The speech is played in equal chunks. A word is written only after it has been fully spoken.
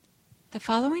The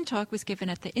following talk was given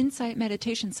at the Insight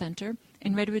Meditation Center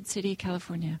in Redwood City,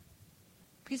 California.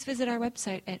 Please visit our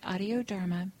website at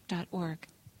audiodharma.org.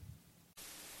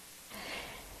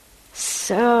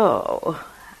 So,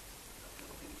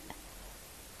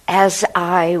 as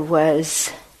I was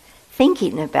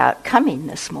thinking about coming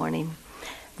this morning,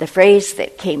 the phrase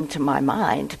that came to my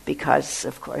mind, because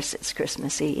of course it's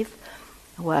Christmas Eve,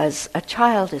 was "a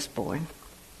child is born."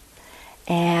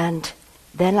 And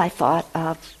then I thought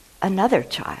of another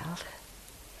child.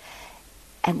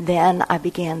 And then I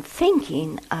began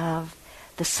thinking of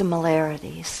the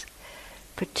similarities,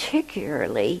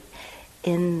 particularly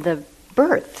in the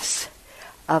births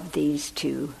of these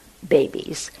two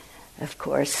babies, of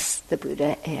course, the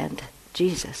Buddha and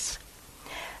Jesus.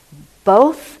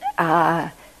 Both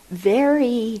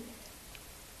very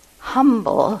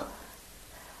humble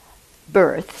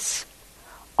births,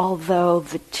 although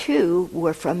the two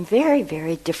were from very,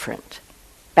 very different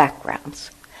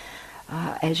backgrounds.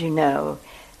 As you know,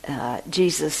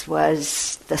 Jesus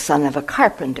was the son of a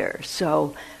carpenter,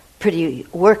 so pretty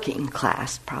working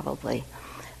class probably.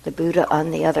 The Buddha,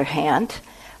 on the other hand,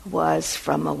 was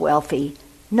from a wealthy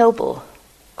noble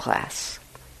class.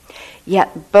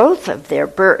 Yet both of their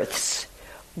births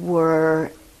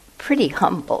were pretty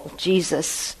humble.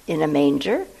 Jesus in a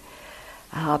manger,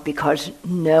 because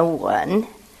no one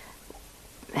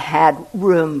had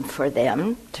room for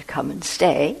them to come and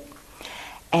stay.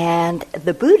 And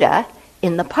the Buddha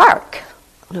in the park,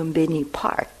 Lumbini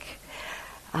Park.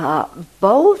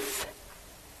 Both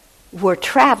were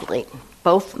traveling.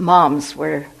 Both moms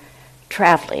were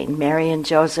traveling. Mary and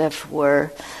Joseph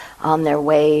were on their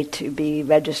way to be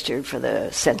registered for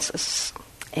the census.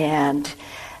 And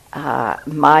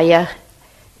Maya,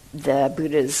 the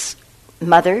Buddha's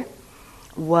mother,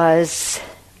 was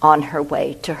on her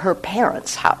way to her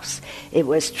parents' house. It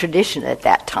was tradition at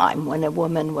that time, when a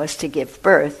woman was to give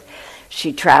birth,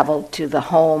 she traveled to the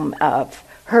home of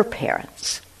her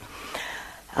parents.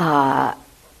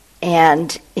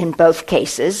 And in both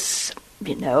cases,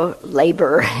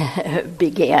 labor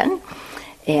began.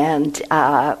 And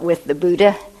with the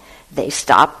Buddha, they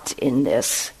stopped in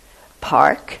this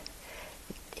park.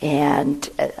 And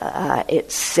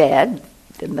it's said,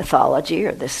 the mythology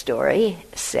or the story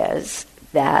says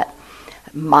that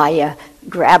Maya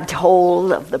grabbed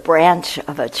hold of the branch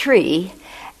of a tree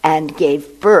and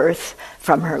gave birth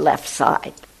from her left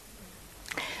side.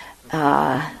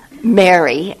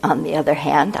 Mary, on the other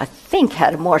hand, I think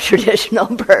had a more traditional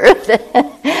birth.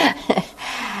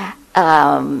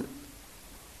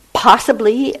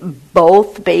 Possibly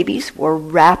both babies were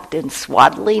wrapped in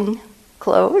swaddling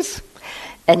clothes.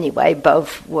 Anyway,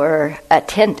 both were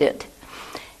attended.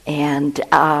 And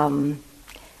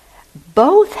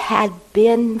both had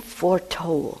been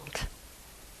foretold.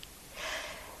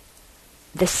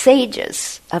 The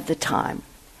sages of the time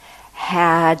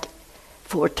had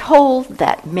foretold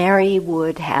that Mary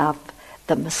would have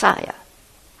the Messiah.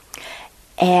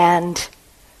 And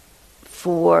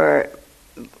for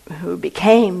who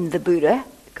became the Buddha,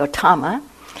 Gautama,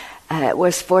 it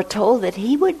was foretold that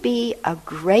he would be a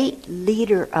great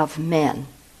leader of men,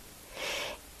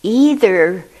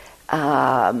 either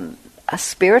a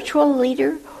spiritual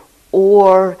leader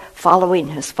or following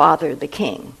his father, the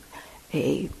king,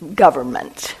 a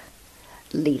government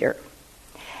leader.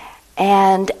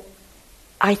 And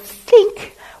I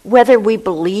think whether we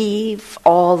believe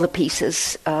all the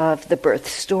pieces of the birth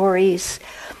stories,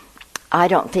 I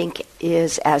don't think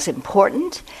is as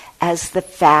important as the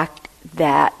fact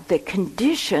that the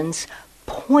conditions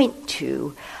point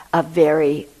to a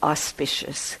very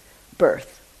auspicious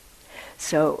birth.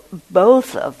 So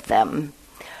both of them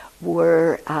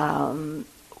were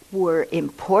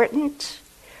important,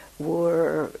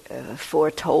 were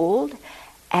foretold,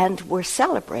 and were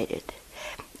celebrated.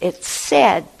 It's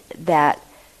said that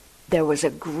there was a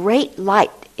great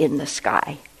light in the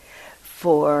sky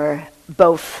for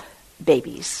both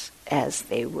babies as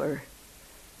they were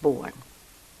born.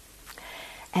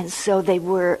 And so they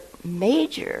were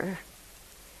major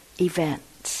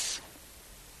events.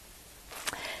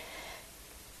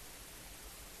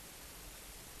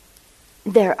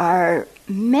 There are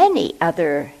many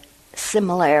other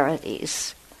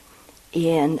similarities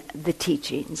in the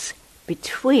teachings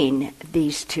between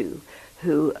these two,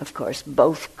 who, of course,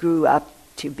 both grew up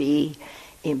to be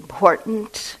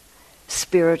important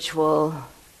spiritual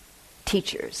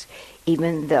teachers,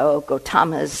 even though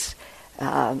Gautama's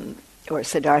or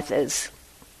Siddhartha's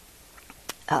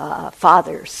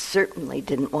father certainly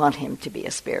didn't want him to be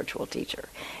a spiritual teacher.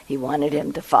 He wanted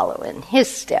him to follow in his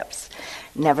steps.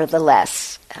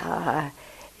 Nevertheless,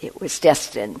 it was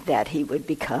destined that he would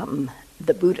become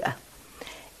the Buddha.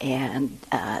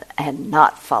 and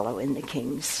not follow in the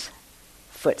king's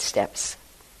footsteps.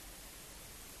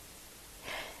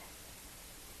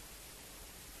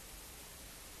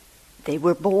 They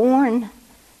were born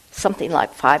something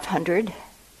like 500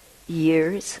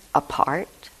 years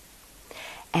apart,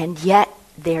 and yet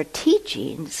their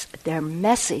teachings, their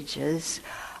messages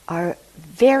are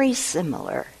very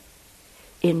similar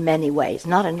in many ways.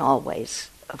 Not in all ways,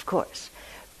 of course,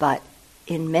 but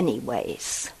in many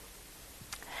ways.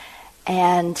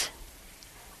 And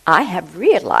I have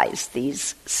realized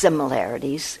these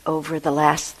similarities over the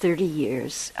last 30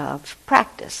 years of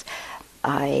practice.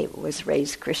 I was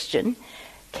raised Christian,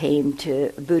 came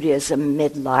to Buddhism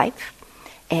midlife,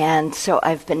 and so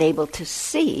I've been able to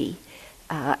see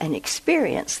and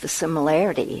experience the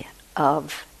similarity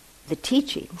of the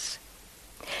teachings.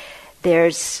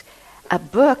 There's a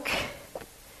book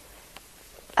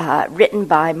written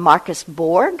by Marcus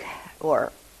Borg,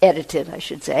 or edited, I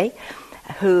should say,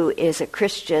 who is a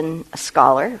Christian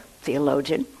scholar,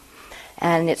 theologian,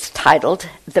 and it's titled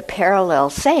The Parallel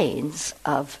Sayings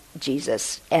of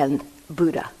Jesus and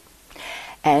Buddha.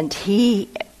 And he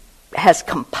has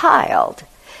compiled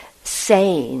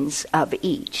sayings of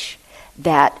each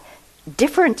that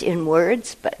different in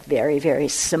words, but very, very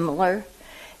similar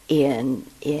in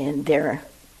their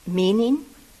meaning.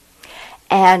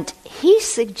 And he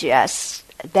suggests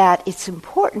that it's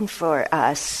important for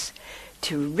us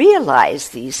to realize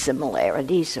these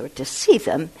similarities or to see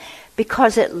them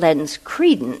because it lends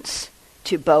credence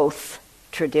to both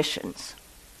traditions.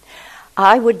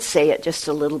 I would say it just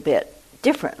a little bit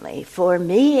differently. For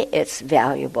me, it's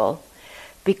valuable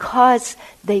because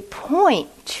they point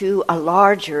to a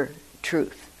larger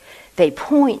truth. They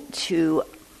point to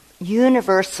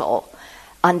universal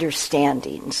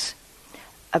understandings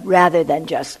rather than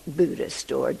just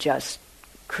Buddhist or just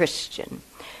Christian.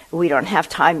 We don't have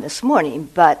time this morning,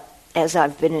 but as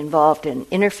I've been involved in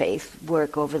interfaith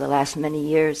work over the last many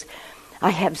years, I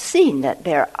have seen that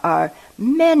there are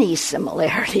many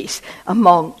similarities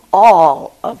among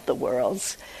all of the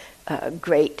world's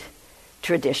great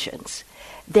traditions.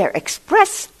 They're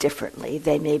expressed differently.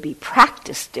 They may be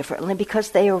practiced differently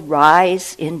because they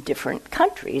arise in different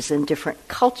countries, in different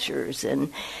cultures,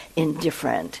 and in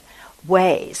different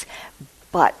ways.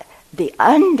 But the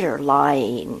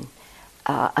underlying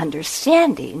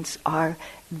understandings are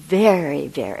very,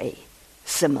 very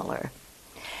similar.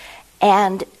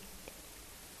 And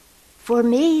for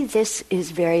me, this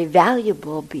is very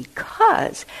valuable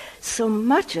because so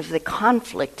much of the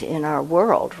conflict in our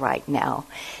world right now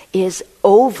is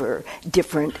over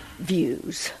different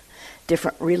views,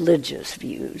 different religious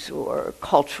views or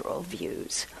cultural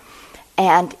views.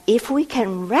 And if we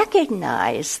can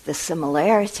recognize the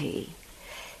similarity,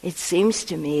 it seems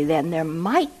to me then there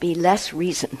might be less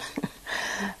reason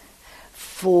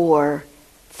for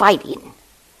fighting,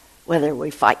 whether we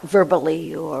fight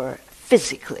verbally or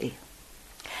physically.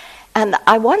 And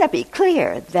I want to be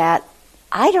clear that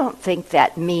I don't think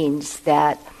that means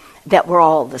that we're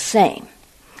all the same,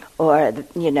 or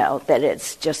that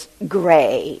it's just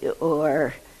gray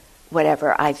or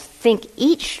whatever. I think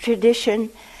each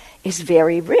tradition is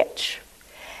very rich,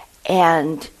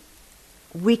 and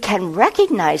we can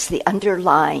recognize the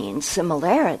underlying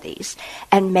similarities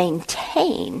and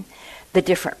maintain the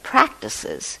different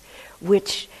practices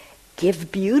which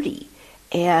give beauty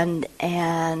and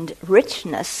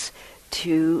richness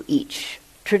to each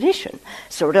tradition,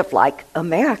 sort of like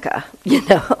America.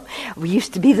 We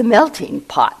used to be the melting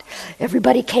pot.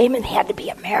 Everybody came and had to be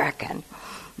American.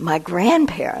 My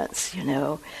grandparents,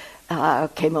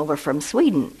 came over from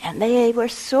Sweden, and they were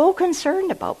so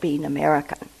concerned about being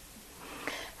American,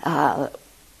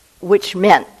 which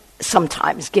meant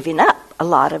sometimes giving up a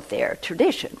lot of their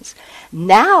traditions.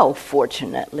 Now,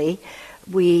 fortunately,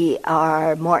 we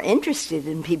are more interested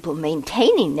in people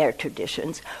maintaining their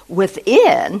traditions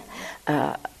within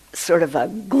sort of a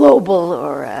global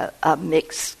or a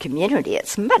mixed community.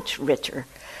 It's much richer.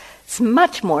 It's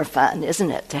much more fun,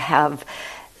 isn't it, to have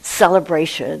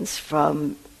celebrations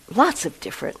from lots of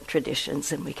different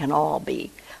traditions, and we can all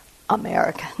be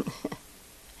American.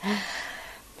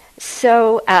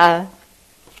 So,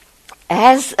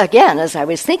 as I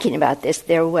was thinking about this,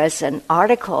 there was an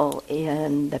article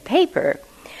in the paper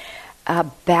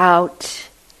about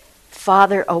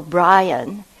Father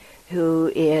O'Brien, who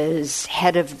is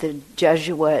head of the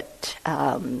Jesuit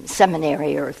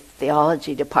seminary or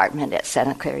theology department at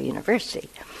Santa Clara University.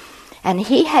 And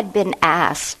he had been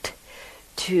asked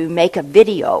to make a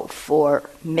video for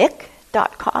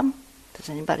Mick.com. Does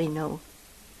anybody know?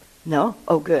 No?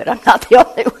 Oh, good. I'm not the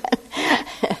only one.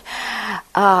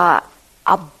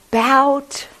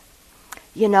 About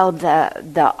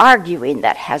the arguing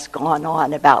that has gone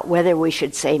on about whether we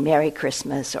should say Merry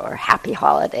Christmas or Happy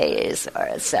Holidays or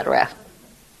etc.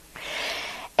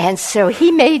 And so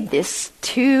he made this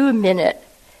 2-minute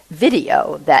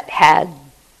video that had,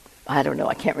 I don't know,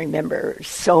 I can't remember,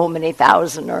 so many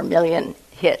thousand or million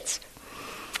hits.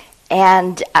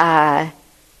 And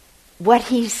what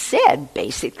he said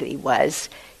basically was,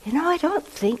 I don't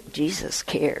think Jesus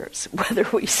cares whether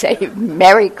we say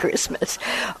Merry Christmas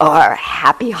or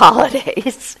Happy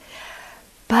Holidays,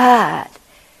 but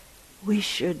we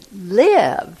should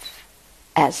live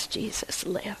as Jesus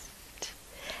lived.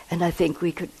 And I think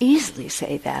we could easily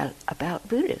say that about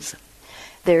Buddhism.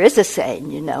 There is a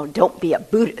saying, don't be a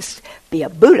Buddhist, be a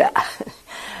Buddha,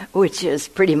 which is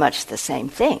pretty much the same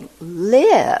thing.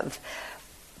 Live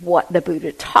what the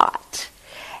Buddha taught.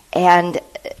 And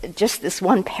just this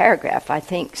one paragraph, I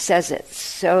think, says it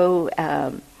so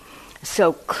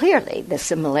clearly, the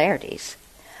similarities.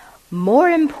 More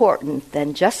important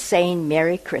than just saying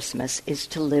Merry Christmas is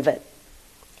to live it.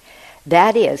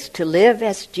 That is, to live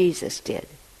as Jesus did.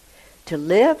 To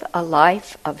live a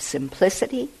life of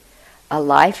simplicity, a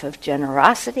life of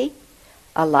generosity,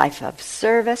 a life of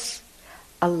service,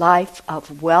 a life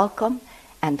of welcome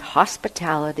and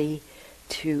hospitality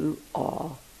to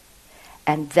all.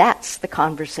 And that's the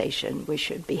conversation we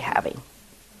should be having.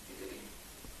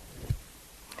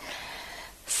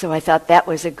 So I thought that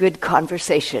was a good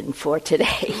conversation for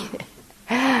today.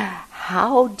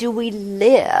 How do we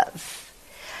live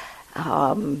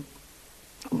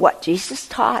what Jesus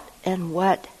taught and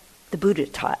what the Buddha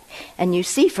taught? And you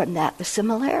see from that the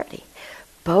similarity.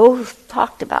 Both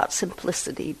talked about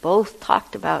simplicity, both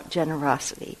talked about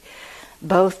generosity,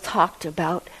 both talked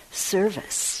about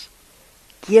service,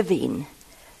 giving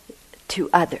to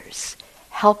others,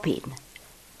 helping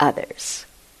others.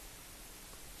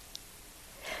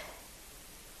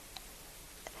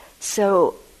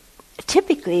 So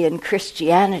typically in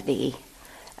Christianity,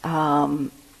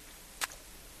 the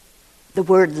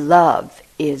word love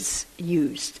is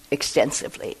used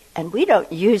extensively. And we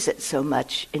don't use it so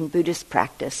much in Buddhist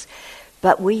practice,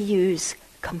 but we use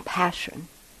compassion.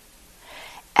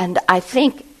 And I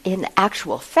think in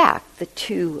actual fact, the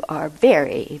two are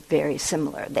very, very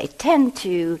similar. They tend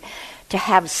to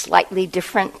have slightly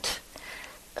different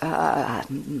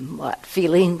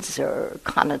feelings or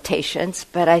connotations,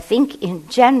 but I think in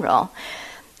general,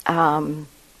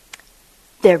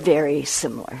 they're very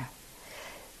similar.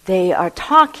 They are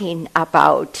talking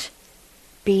about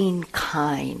being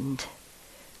kind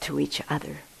to each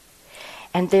other.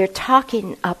 And they're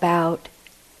talking about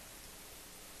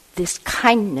this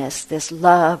kindness, this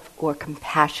love or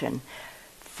compassion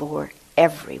for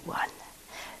everyone.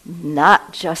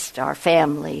 Not just our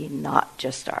family, not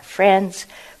just our friends,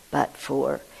 but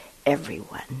for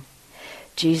everyone.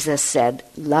 Jesus said,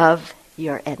 love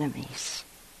your enemies.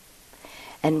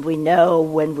 And we know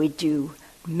when we do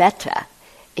metta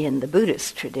in the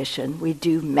Buddhist tradition, we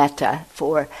do metta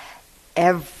for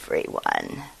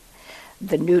everyone.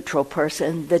 The neutral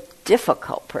person, the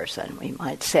difficult person, we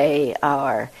might say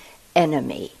our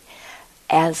enemy,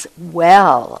 as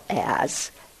well as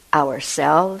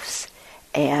ourselves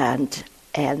and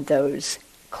those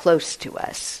close to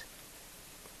us.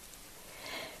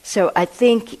 So I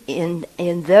think in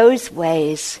those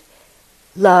ways,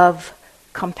 love,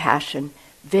 compassion,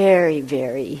 very,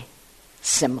 very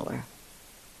similar.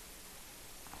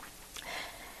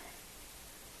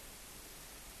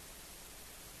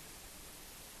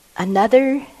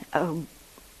 Another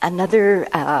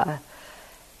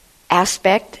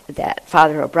aspect that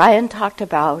Father O'Brien talked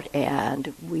about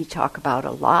and we talk about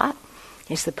a lot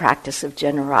is the practice of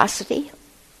generosity,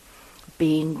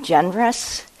 being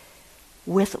generous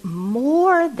with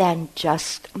more than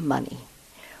just money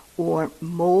or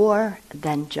more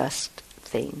than just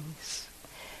things.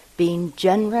 Being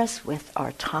generous with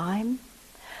our time,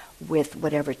 with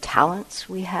whatever talents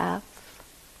we have,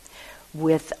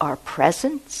 with our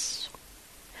presence,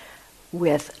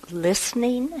 with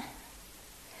listening.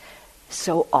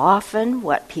 So often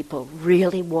what people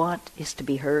really want is to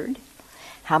be heard.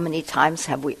 How many times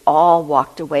have we all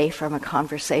walked away from a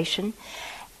conversation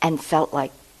and felt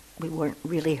like we weren't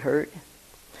really heard?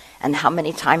 And how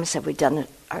many times have we done it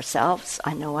ourselves?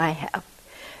 I know I have.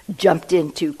 Jumped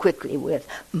in too quickly with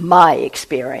my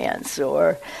experience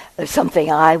or something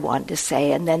I wanted to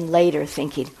say, and then later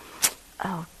thinking,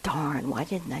 oh, darn, why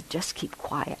didn't I just keep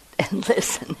quiet and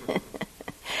listen?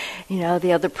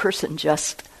 The other person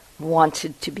just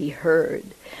wanted to be heard.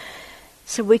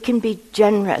 So we can be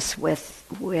generous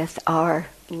with our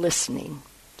listening,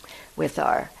 with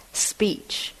our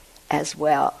speech as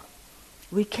well.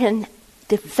 We can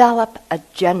develop a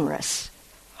generous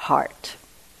heart,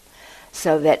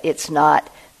 so that it's not,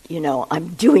 I'm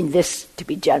doing this to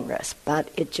be generous, but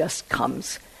it just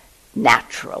comes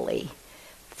naturally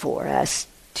for us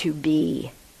to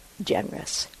be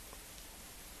generous.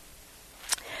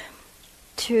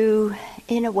 To,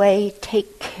 in a way,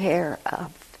 take care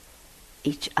of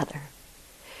each other.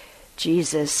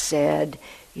 Jesus said,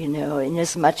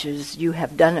 inasmuch as you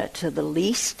have done it to the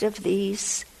least of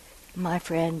these, my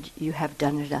friend, you have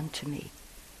done it unto me.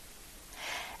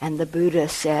 And the Buddha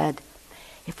said,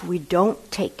 if we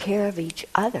don't take care of each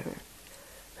other,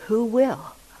 who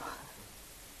will?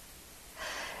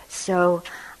 So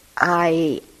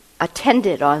I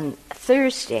attended on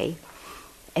Thursday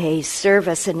a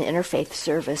service, an interfaith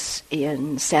service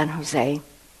in San Jose.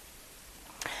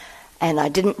 And I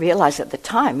didn't realize at the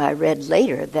time, I read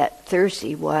later, that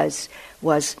Thursday was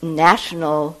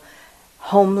National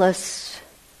Homeless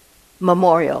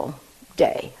Memorial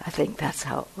Day. I think that's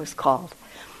how it was called.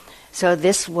 So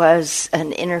this was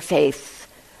an interfaith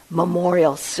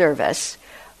memorial service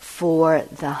for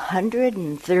the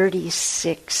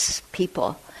 136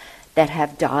 people that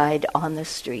have died on the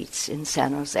streets in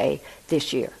San Jose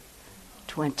this year,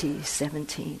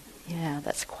 2017. Yeah,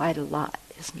 that's quite a lot,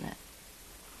 isn't it?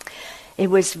 It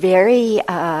was very,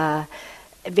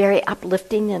 very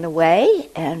uplifting in a way,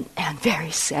 and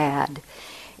very sad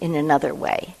in another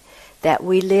way, that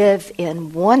we live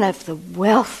in one of the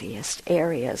wealthiest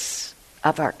areas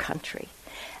of our country,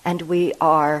 and we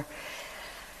are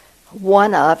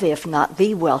one of, if not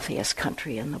the wealthiest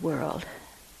country in the world.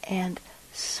 And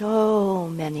so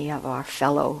many of our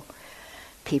fellow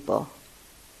people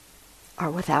are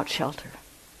without shelter,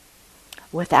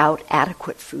 without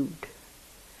adequate food,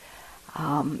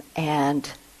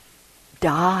 and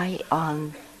die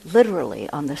literally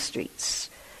on the streets,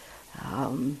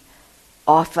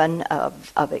 often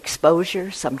of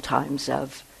exposure, sometimes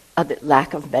of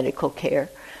lack of medical care,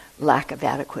 lack of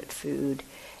adequate food,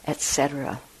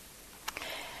 etc.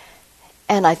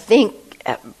 And I think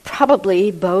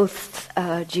probably both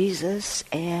Jesus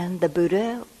and the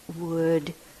Buddha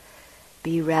would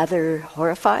be rather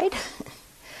horrified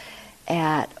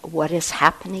at what is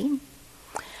happening.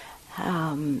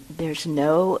 There's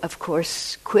no, of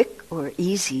course, quick or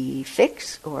easy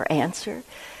fix or answer,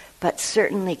 but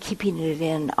certainly keeping it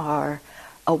in our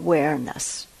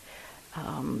awareness,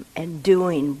 and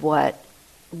doing what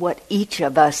each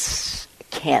of us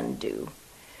can do.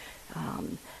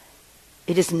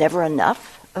 It is never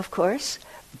enough, of course,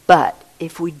 but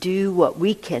if we do what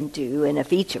we can do, and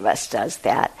if each of us does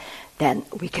that, then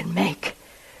we can make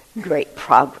great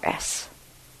progress.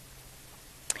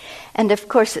 And of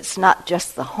course, it's not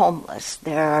just the homeless.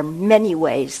 There are many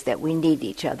ways that we need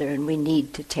each other, and we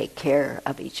need to take care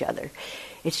of each other.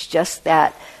 It's just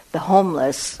that the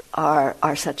homeless are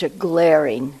such a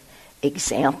glaring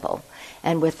example.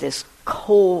 And with this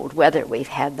cold weather we've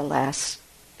had the last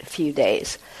few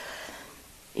days,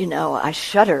 I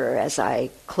shudder as I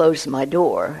close my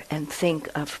door and think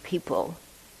of people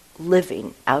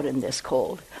living out in this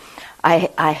cold.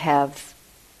 I have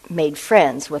made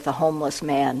friends with a homeless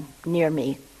man near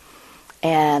me,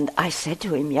 and I said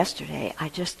to him yesterday, I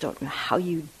just don't know how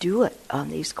you do it on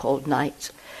these cold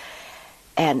nights.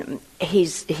 And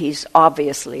he's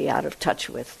obviously out of touch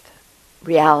with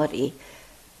reality,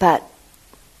 but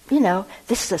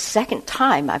this is the second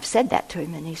time I've said that to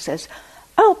him, and he says,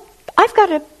 oh, I've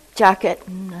got a jacket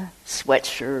and a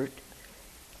sweatshirt.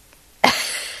 And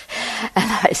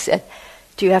I said,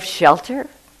 do you have shelter?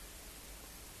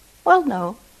 Well,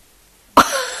 no.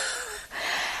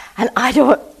 And I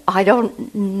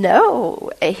don't know.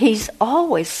 He's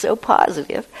always so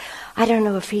positive. I don't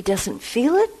know if he doesn't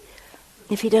feel it,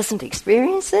 if he doesn't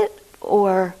experience it,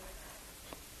 or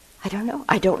I don't know.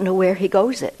 I don't know where he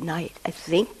goes at night. I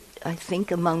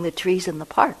think among the trees in the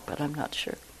park, but I'm not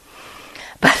sure.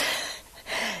 But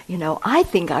I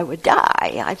think I would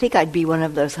die. I think I'd be one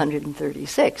of those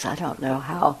 136. I don't know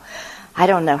how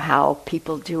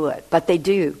people do it, but they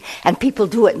do. And people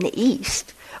do it in the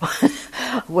East,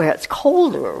 where it's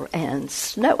colder and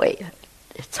snowy.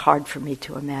 It's hard for me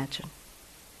to imagine.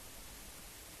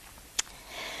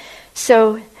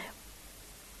 So,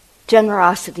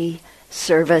 generosity,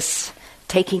 service,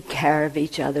 taking care of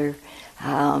each other,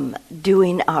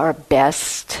 doing our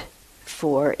best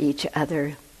for each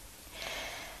other,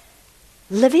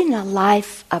 living a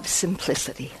life of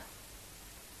simplicity.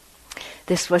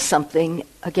 This was something,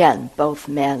 again, both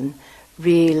men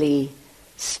really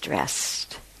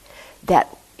stressed, that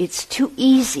it's too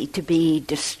easy to be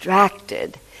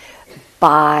distracted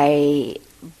by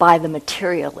the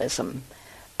materialism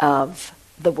of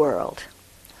the world.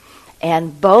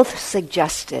 And both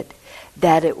suggested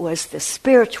that it was the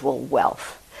spiritual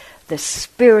wealth,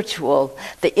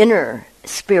 the inner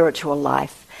spiritual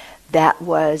life that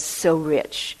was so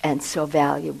rich and so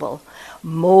valuable,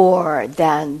 more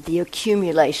than the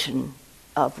accumulation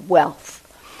of wealth.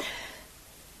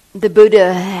 The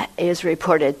Buddha is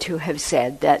reported to have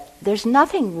said that there's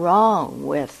nothing wrong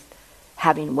with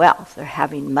having wealth or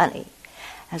having money,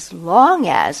 as long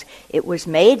as it was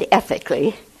made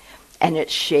ethically and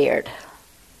it's shared.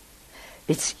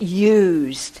 It's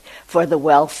used for the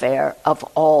welfare of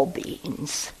all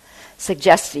beings,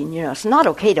 suggesting, it's not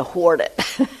okay to hoard it,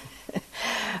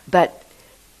 but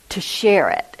to share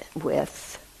it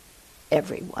with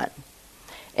everyone.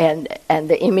 And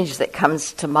the image that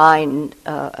comes to mind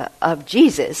of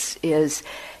Jesus is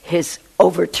his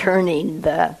overturning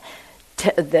the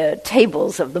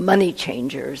tables of the money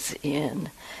changers in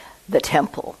the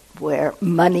temple, where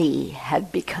money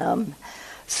had become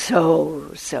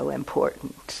so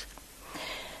important.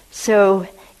 So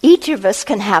each of us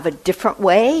can have a different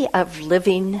way of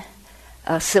living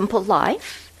a simple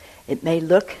life. It may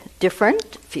look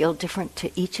different, feel different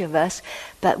to each of us,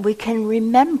 but we can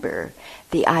remember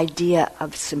the idea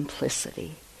of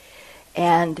simplicity.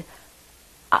 And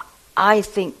I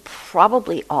think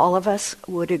probably all of us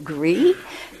would agree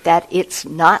that it's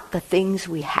not the things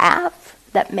we have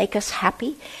that make us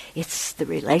happy. It's the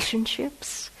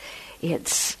relationships.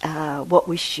 It's what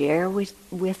we share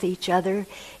with each other.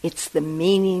 It's the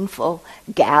meaningful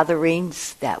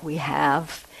gatherings that we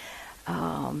have.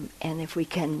 And if we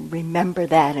can remember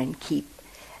that and keep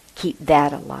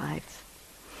that alive.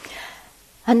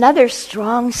 Another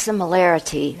strong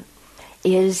similarity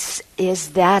is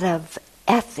that of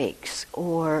ethics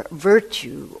or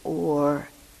virtue or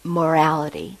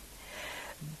morality.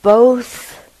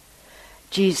 Both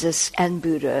Jesus and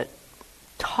Buddha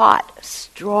taught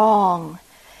strong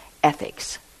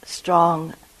ethics,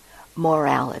 strong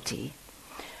morality.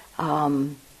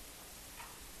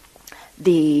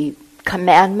 The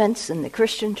commandments in the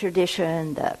Christian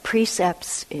tradition, the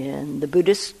precepts in the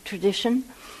Buddhist tradition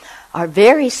are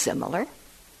very similar.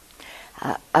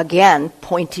 Again,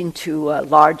 pointing to a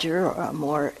larger or a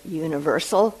more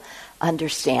universal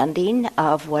understanding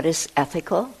of what is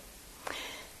ethical.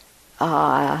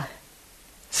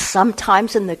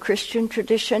 Sometimes in the Christian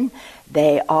tradition,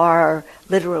 they are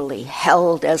literally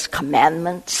held as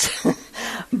commandments,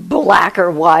 black or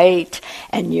white,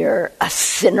 and you're a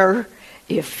sinner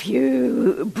if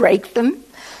you break them.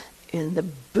 In the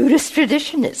Buddhist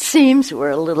tradition, it seems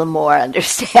we're a little more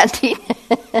understanding,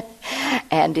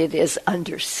 and it is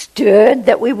understood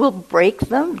that we will break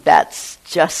them. That's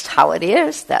just how it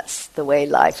is. That's the way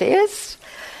life is.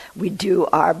 We do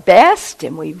our best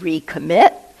and we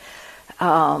recommit,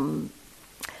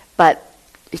 but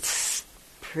it's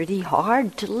pretty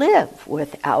hard to live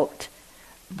without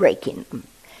breaking them.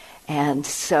 And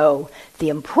so the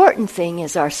important thing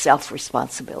is our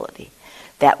self-responsibility,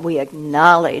 that we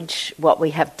acknowledge what we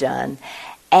have done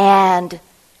and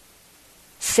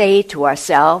say to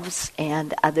ourselves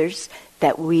and others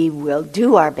that we will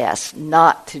do our best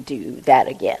not to do that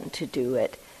again, to do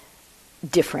it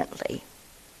differently.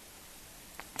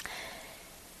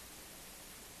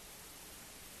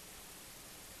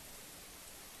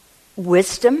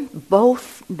 Wisdom,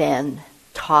 both men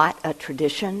taught a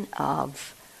tradition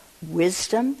of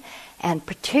wisdom, and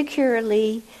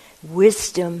particularly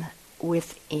wisdom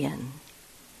within.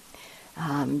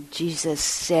 Jesus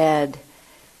said,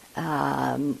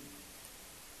 it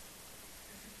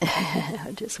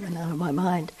just went out of my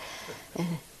mind,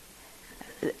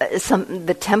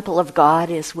 the temple of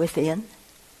God is within.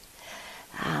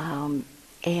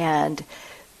 And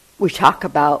we talk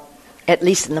about, at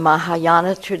least in the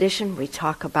Mahayana tradition, we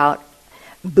talk about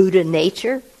Buddha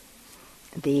nature,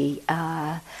 the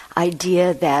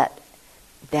idea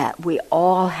that we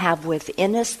all have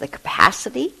within us the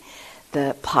capacity,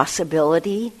 the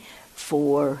possibility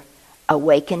for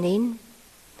awakening,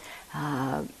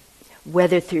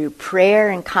 whether through prayer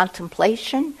and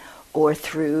contemplation or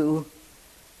through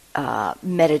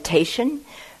meditation.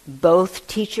 Both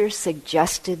teachers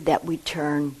suggested that we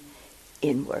turn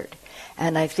inward.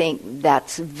 And I think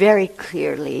that's very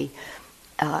clearly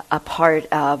a part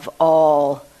of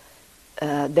all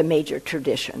the major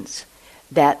traditions,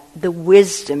 that the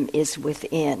wisdom is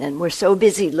within. And we're so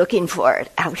busy looking for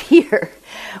it out here,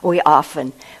 we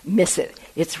often miss it.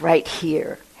 It's right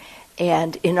here.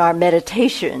 And in our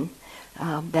meditation,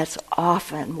 that's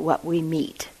often what we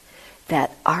meet,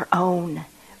 that our own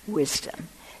wisdom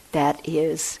that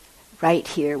is right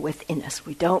here within us.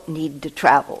 We don't need to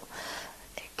travel.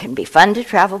 It can be fun to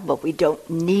travel, but we don't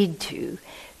need to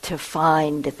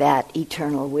find that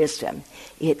eternal wisdom.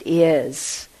 It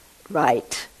is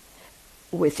right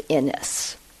within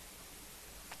us.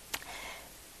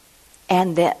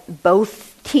 And that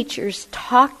both teachers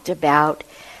talked about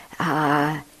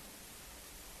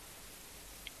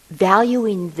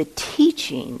valuing the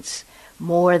teachings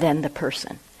more than the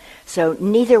person. So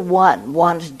neither one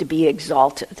wanted to be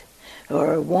exalted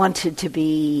or wanted to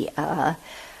be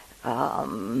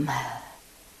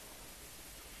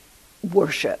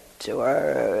worshipped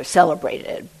or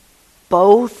celebrated.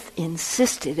 Both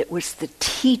insisted it was the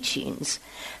teachings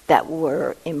that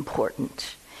were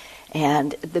important.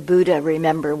 And the Buddha,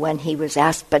 remember when he was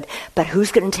asked, but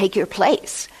who's going to take your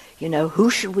place? You know, who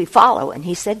should we follow? And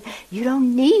he said, you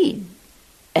don't need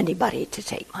anybody to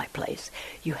take my place.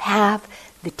 You have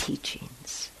the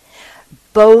teachings.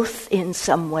 Both in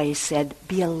some ways said,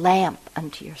 be a lamp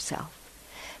unto yourself.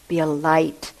 Be a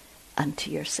light unto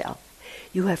yourself.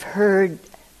 You have heard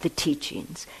the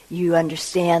teachings. You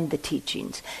understand the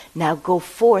teachings. Now go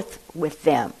forth with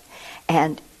them.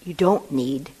 And you don't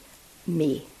need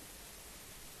me.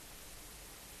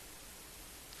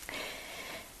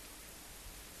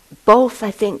 Both,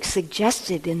 I think,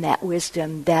 suggested in that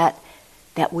wisdom that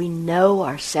we know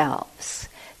ourselves,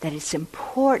 that it's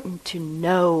important to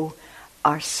know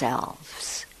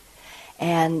ourselves.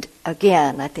 And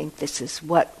again, I think this is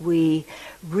what we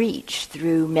reach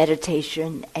through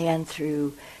meditation and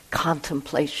through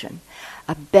contemplation,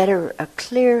 a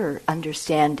clearer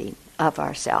understanding of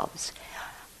ourselves,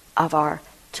 of our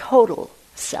total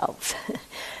selves.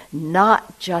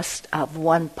 Not just of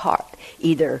one part,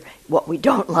 either what we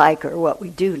don't like or what we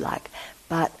do like,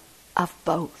 but of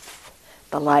both,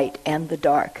 the light and the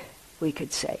dark, we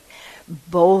could say.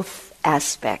 Both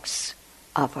aspects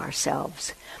of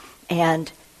ourselves.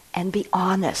 And be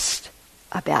honest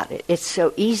about it. It's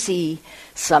so easy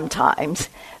sometimes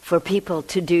for people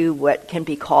to do what can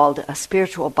be called a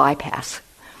spiritual bypass,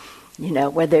 you know,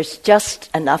 where there's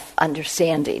just enough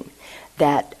understanding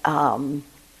that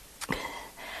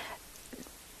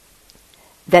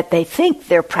that they think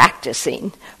they're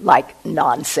practicing like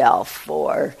non-self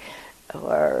or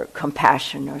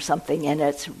compassion or something, and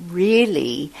it's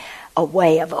really a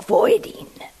way of avoiding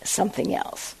something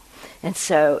else. And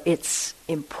so it's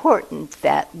important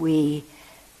that we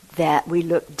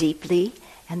look deeply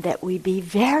and that we be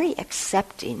very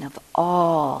accepting of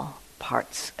all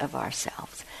parts of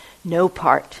ourselves, no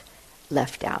part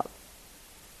left out.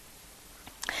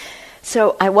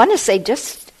 So I want to say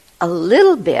just a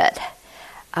little bit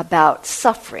about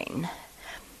suffering.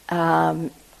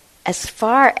 As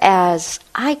far as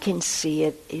I can see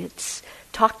it, it's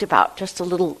talked about just a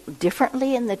little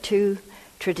differently in the two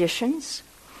traditions.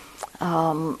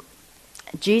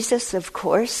 Jesus, of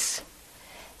course,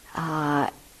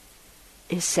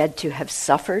 is said to have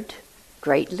suffered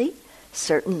greatly.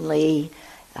 Certainly,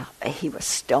 he was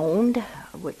stoned,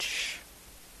 which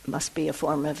must be a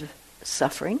form of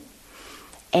suffering.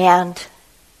 And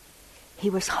he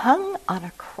was hung on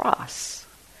a cross,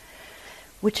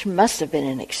 which must have been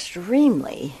an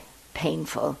extremely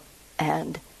painful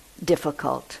and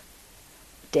difficult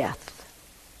death.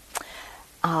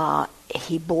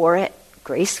 He bore it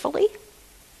gracefully,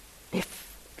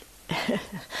 if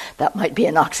that might be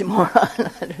an oxymoron,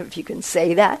 I don't know if you can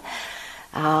say that.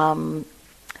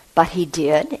 But he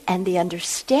did, and the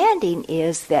understanding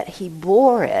is that he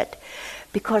bore it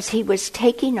because he was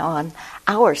taking on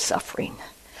our suffering,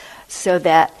 so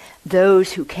that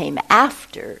those who came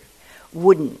after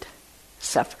wouldn't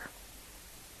suffer.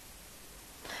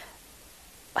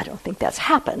 I don't think that's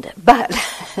happened, but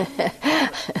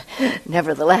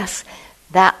nevertheless,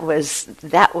 that was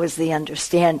the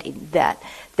understanding, that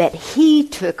he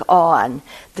took on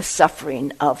the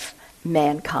suffering of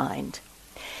mankind.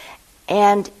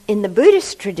 And in the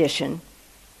Buddhist tradition,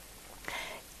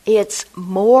 it's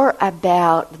more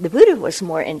about, the Buddha was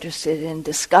more interested in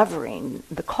discovering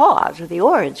the cause or the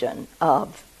origin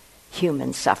of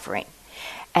human suffering.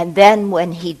 And then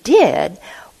when he did,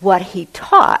 what he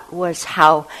taught was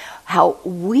how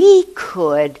we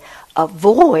could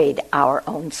avoid our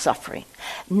own suffering,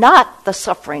 not the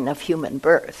suffering of human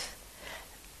birth.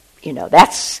 You know,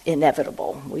 that's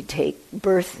inevitable. We take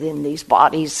birth in these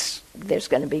bodies, there's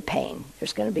going to be pain,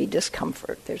 there's going to be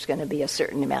discomfort, there's going to be a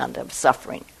certain amount of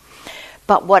suffering.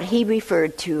 But what he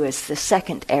referred to as the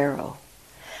second arrow,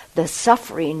 the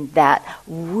suffering that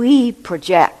we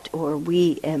project or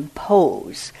we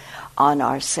impose on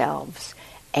ourselves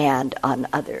and on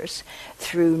others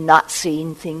through not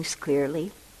seeing things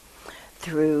clearly,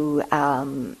 through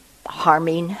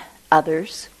harming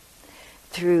others,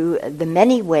 through the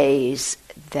many ways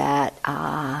that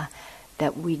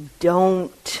we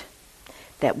don't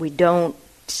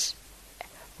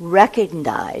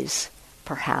recognize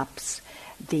perhaps,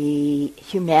 the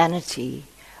humanity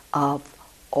of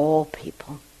all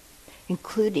people,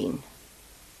 including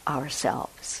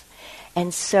ourselves.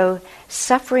 And so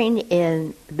suffering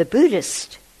in the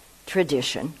Buddhist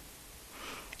tradition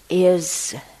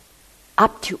is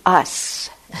up to us.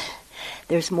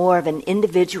 There's more of an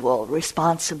individual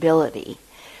responsibility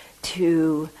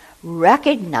to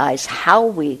recognize how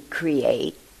we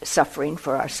create suffering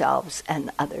for ourselves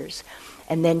and others,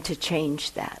 and then to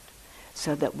change that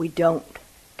so that we don't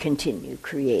continue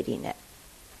creating it.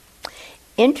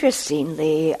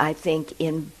 Interestingly, I think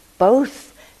in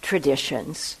both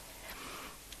traditions,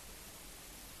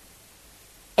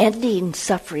 ending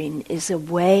suffering is a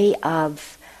way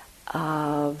of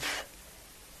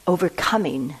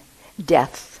overcoming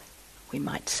death, we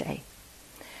might say.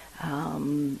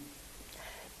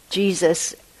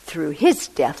 Jesus, through his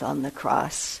death on the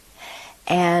cross,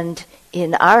 and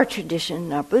in our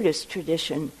tradition, our Buddhist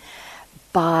tradition,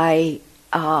 by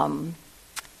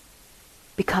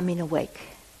becoming awake,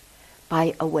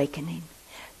 by awakening,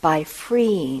 by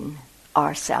freeing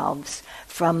ourselves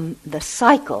from the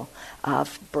cycle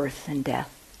of birth and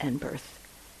death and birth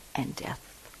and death.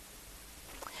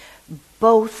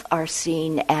 Both are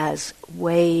seen as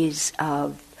ways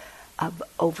of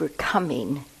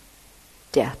overcoming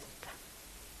death.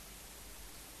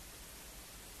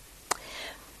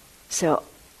 So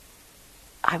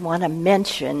I want to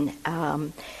mention,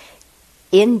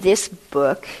 in this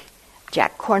book,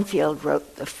 Jack Kornfield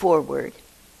wrote the foreword,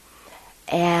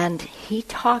 and he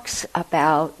talks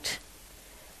about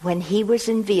when he was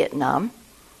in Vietnam.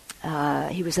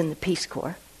 He was in the Peace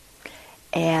Corps,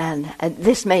 and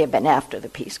this may have been after the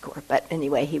Peace Corps, but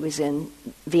anyway, he was in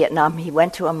Vietnam. He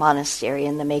went to a monastery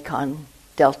in the Mekong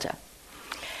Delta,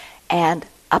 and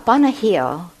up on a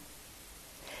hill,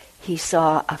 he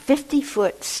saw a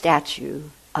 50-foot statue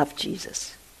of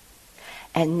Jesus,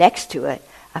 and next to it,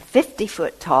 a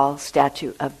 50-foot tall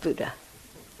statue of Buddha,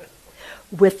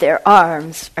 with their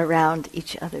arms around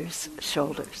each other's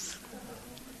shoulders.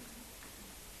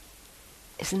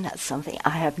 Isn't that something? I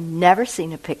have never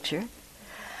seen a picture.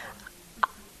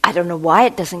 I don't know why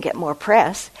it doesn't get more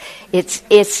press.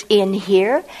 It's in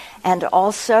here, and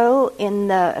also in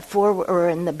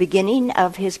the beginning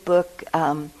of his book,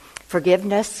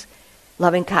 Forgiveness,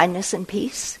 Loving Kindness and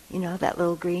Peace. You know, that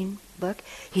little green book.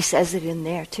 He says it in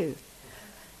there too.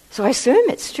 So I assume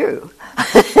it's true.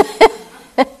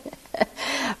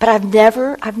 But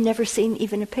I've never seen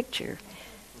even a picture,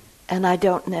 and I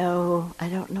don't know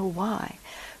why,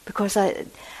 because I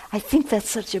think that's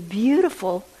such a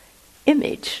beautiful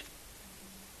image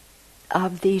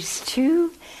of these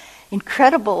two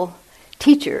incredible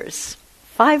teachers,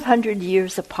 500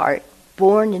 years apart,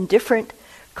 born in different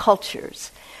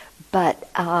cultures, but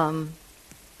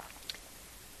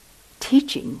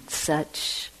teaching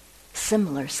such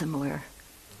similar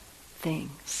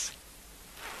things.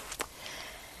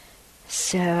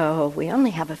 So we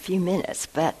only have a few minutes,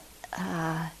 but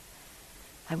I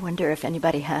wonder if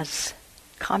anybody has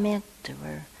comment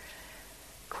or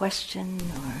question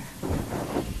or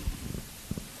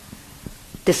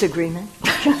disagreement.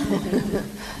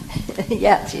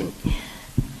 Yeah, Jean.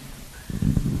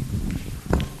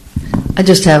 I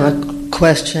just have a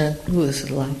question. Ooh, this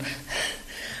is loud.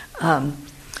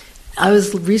 I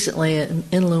was recently in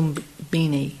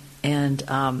Lumbini,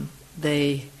 and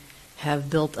they have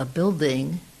built a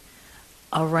building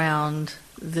around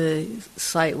the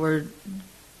site where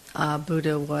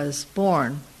Buddha was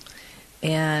born.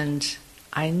 And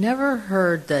I never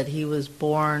heard that he was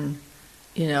born,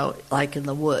 like in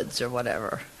the woods or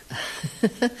whatever.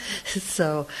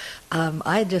 So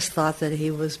I just thought that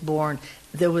he was born,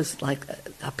 there was like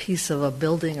a piece of a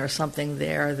building or something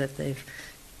there that they've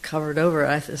covered over.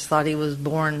 I just thought he was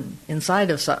born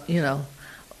inside of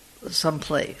some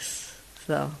place.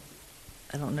 So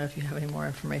I don't know if you have any more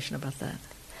information about that.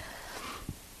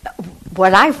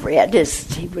 What I've read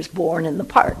is he was born in the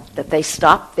park, that they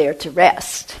stopped there to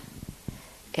rest.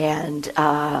 And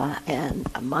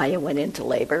Maya went into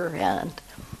labor, and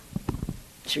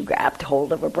she grabbed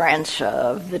hold of a branch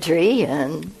of the tree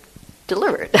and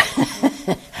delivered.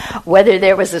 Whether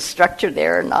there was a structure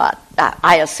there or not,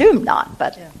 I assume not,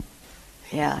 but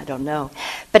yeah, I don't know.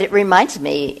 But it reminds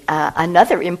me,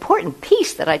 another important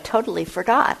piece that I totally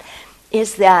forgot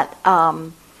is that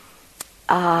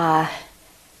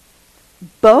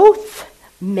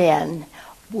both men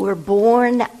were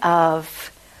born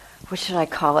of, what should I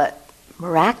call it,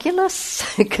 miraculous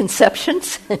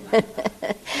conceptions.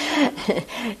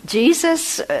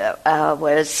 Jesus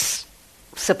was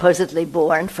supposedly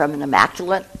born from an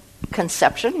immaculate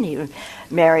conception.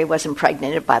 Mary was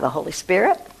impregnated by the Holy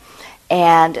Spirit.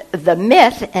 And the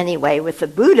myth, anyway, with the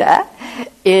Buddha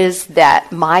is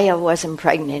that Maya was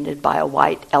impregnated by a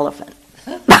white elephant.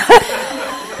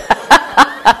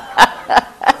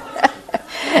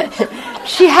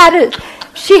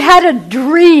 She had a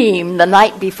dream the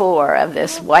night before of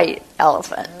this white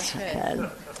elephant. Okay.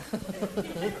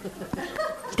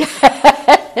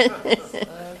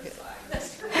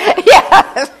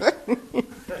 Yeah.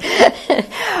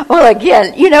 Well,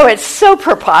 again, it's so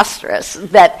preposterous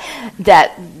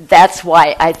that's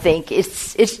why I think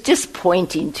it's just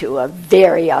pointing to a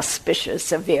very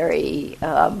auspicious, a very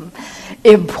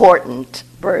important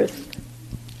birth.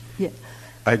 Yeah.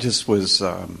 I just was.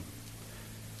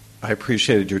 I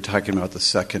appreciated your talking about the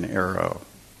second arrow,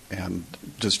 and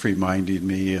just reminding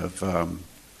me of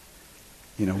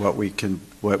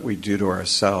what we do to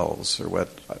ourselves, or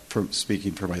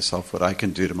speaking for myself, what I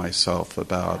can do to myself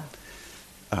about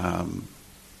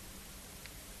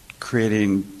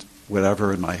creating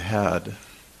whatever in my head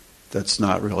that's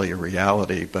not really a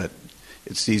reality, but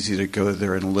it's easy to go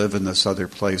there and live in this other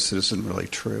place that isn't really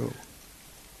true.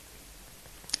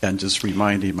 And just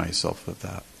reminding myself of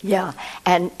that. Yeah,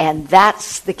 and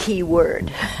that's the key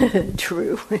word,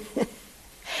 true.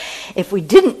 If we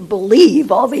didn't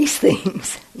believe all these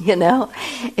things,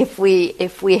 if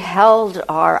we held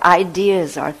our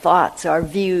ideas, our thoughts, our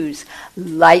views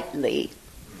lightly,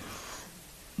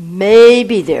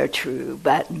 maybe they're true,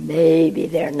 but maybe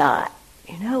they're not.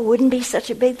 It wouldn't be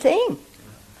such a big thing.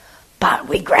 But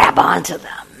we grab onto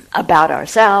them about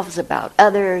ourselves, about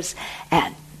others,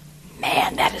 and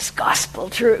man, that is gospel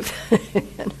truth.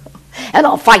 And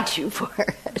I'll fight you for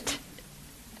it.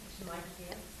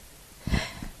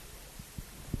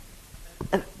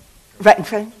 Right in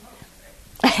front.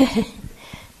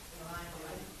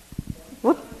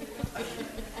 Whoop.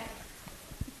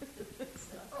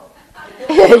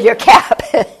 Your cap.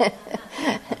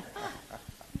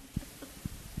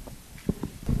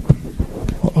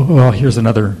 Well, here's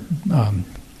another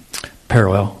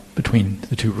parallel between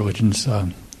the two religions.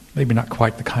 Maybe not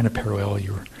quite the kind of parallel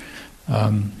you were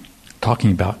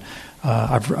talking about.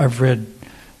 I've read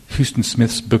Huston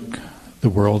Smith's book, The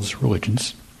World's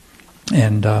Religions,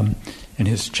 and in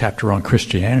his chapter on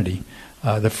Christianity,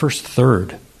 the first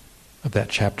third of that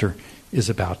chapter is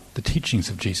about the teachings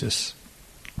of Jesus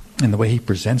and the way he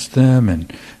presents them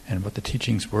and what the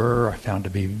teachings were. I found to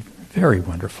be very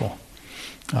wonderful.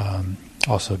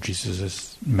 Also,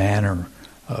 Jesus' manner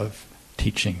of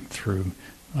teaching through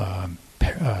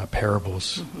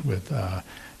parables with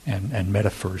and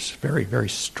metaphors, very, very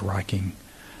striking,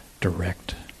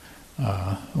 direct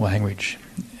language,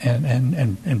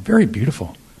 and very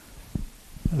beautiful.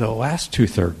 The last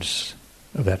 2/3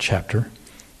 of that chapter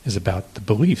is about the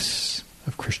beliefs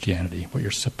of Christianity, what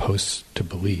you're supposed to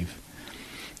believe,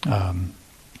 the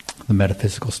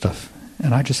metaphysical stuff.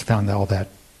 And I just found all that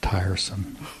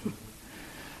tiresome.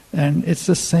 And it's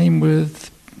the same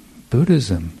with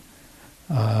Buddhism.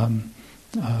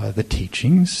 The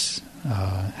teachings,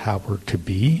 how we're to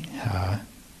be,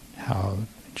 how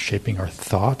shaping our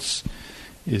thoughts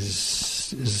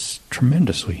is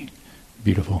tremendously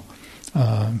beautiful.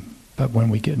 But when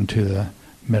we get into the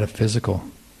metaphysical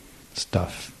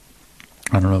stuff,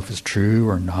 I don't know if it's true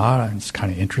or not. It's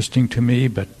kind of interesting to me,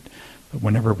 but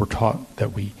whenever we're taught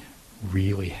that we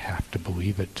really have to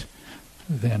believe it,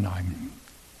 then I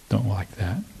don't like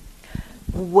that.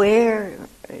 Where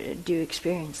do you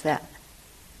experience that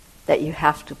you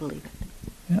have to believe it?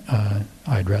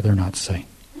 I'd rather not say.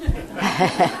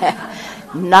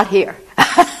 Not here.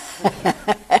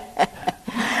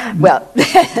 Well,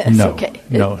 it's no, okay.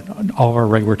 No, all of our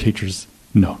regular teachers,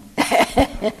 no.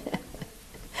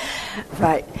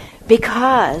 Right.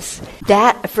 Because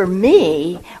that, for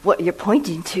me, what you're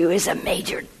pointing to is a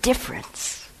major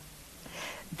difference.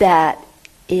 That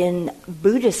in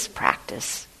Buddhist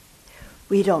practice,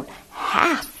 we don't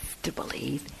have to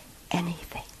believe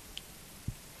anything.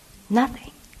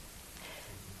 Nothing.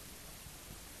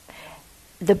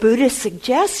 The Buddha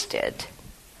suggested,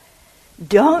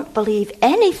 don't believe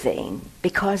anything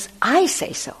because I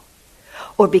say so,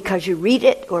 or because you read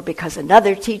it, or because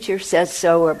another teacher says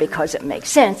so, or because it makes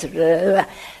sense.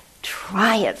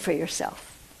 Try it for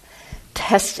yourself.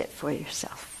 Test it for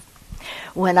yourself.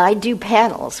 When I do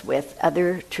panels with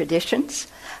other traditions,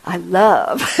 I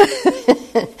love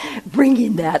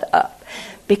bringing that up,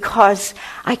 because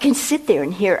I can sit there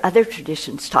and hear other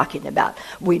traditions talking about,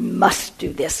 we must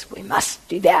do this, we must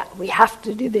do that, we have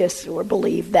to do this, or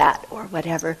believe that, or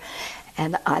whatever.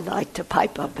 And I like to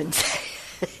pipe up and say,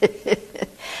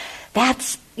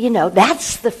 that's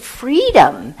the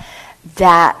freedom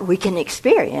that we can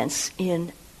experience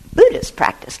in Buddhist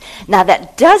practice. Now,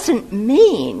 that doesn't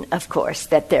mean, of course,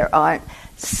 that there aren't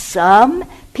some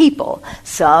people,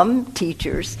 some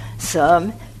teachers,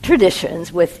 some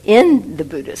traditions within the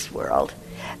Buddhist world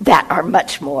that are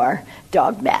much more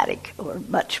dogmatic or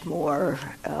much more,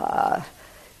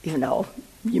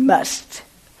 you must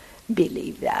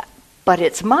believe that. But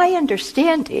it's my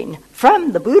understanding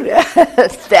from the Buddha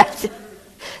that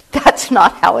that's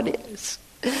not how it is.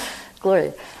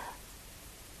 Gloria.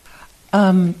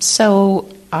 So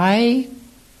I,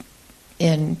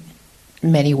 in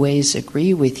many ways,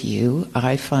 agree with you.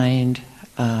 I find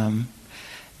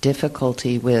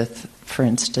difficulty with, for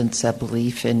instance, a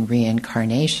belief in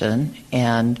reincarnation,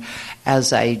 and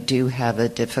as I do have a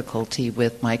difficulty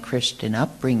with my Christian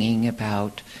upbringing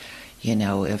about,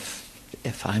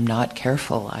 if I'm not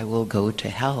careful, I will go to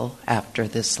hell after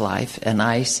this life, and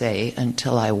I say,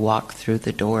 until I walk through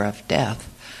the door of death,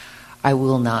 I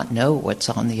will not know what's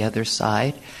on the other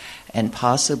side, and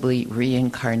possibly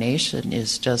reincarnation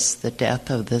is just the death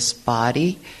of this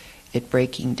body, it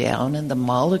breaking down, and the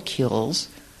molecules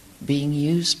being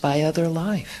used by other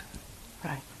life.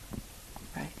 Right.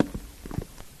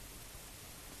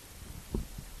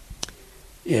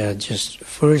 Yeah,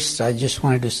 first I just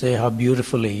wanted to say how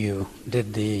beautifully you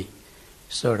did the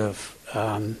sort of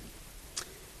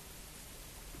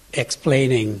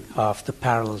explaining of the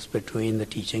parallels between the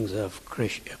teachings of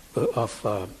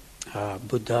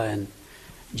Buddha and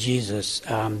Jesus.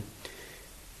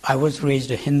 I was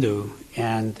raised a Hindu,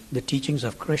 and the teachings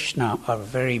of Krishna are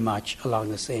very much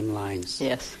along the same lines.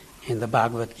 Yes. In the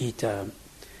Bhagavad Gita,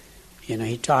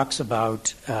 he talks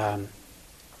about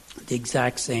the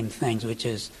exact same things, which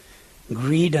is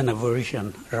greed and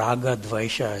aversion, raga,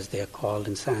 dvaisha as they are called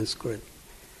in Sanskrit.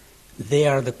 They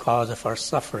are the cause of our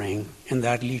suffering, and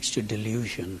that leads to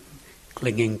delusion,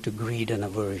 clinging to greed and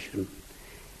aversion.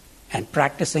 And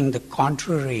practicing the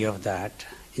contrary of that,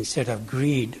 instead of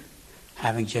greed,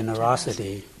 having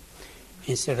generosity,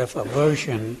 instead of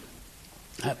aversion,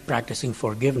 practicing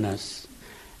forgiveness,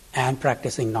 and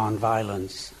practicing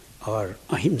nonviolence or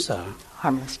ahimsa,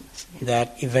 harmlessness,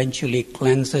 that eventually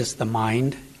cleanses the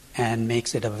mind and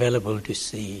makes it available to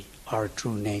see our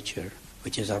true nature,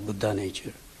 which is our Buddha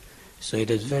nature. So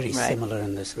it is very similar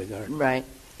in this regard. Right.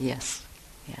 Yes.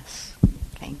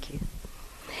 Thank you.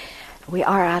 We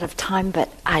are out of time, but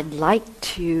I'd like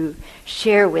to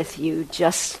share with you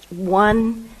just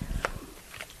one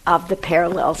of the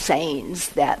parallel sayings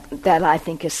that I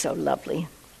think is so lovely.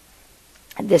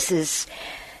 This is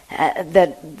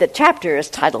the chapter is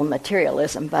titled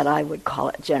Materialism, but I would call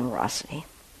it Generosity.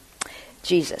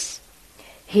 Jesus.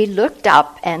 He looked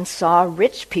up and saw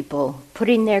rich people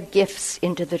putting their gifts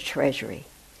into the treasury.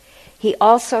 He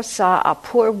also saw a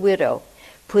poor widow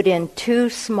put in 2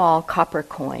 small copper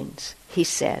coins. He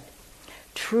said,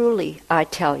 "Truly, I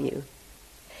tell you,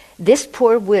 this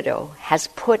poor widow has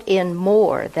put in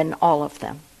more than all of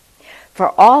them,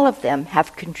 for all of them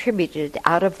have contributed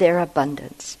out of their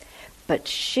abundance, but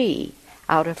she,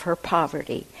 out of her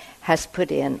poverty, has put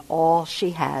in all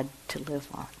she had to live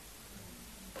on."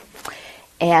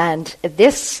 And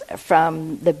this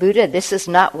from the Buddha, this is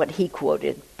not what he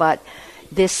quoted, but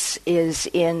this is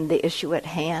in the issue at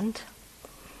hand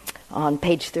on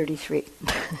page 33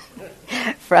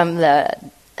 from the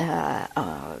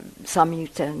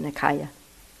Samyutta Nikaya.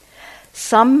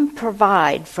 Some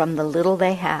provide from the little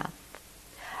they have.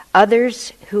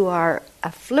 Others who are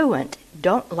affluent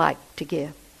don't like to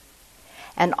give.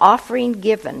 An offering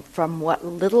given from what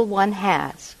little one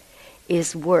has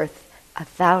is worth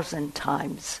 1,000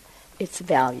 times its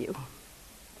value.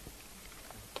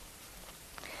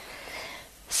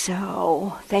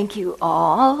 So, thank you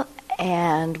all,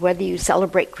 and whether you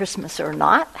celebrate Christmas or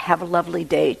not, have a lovely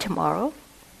day tomorrow.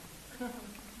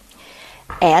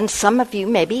 And some of you,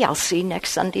 maybe I'll see you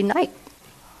next Sunday night.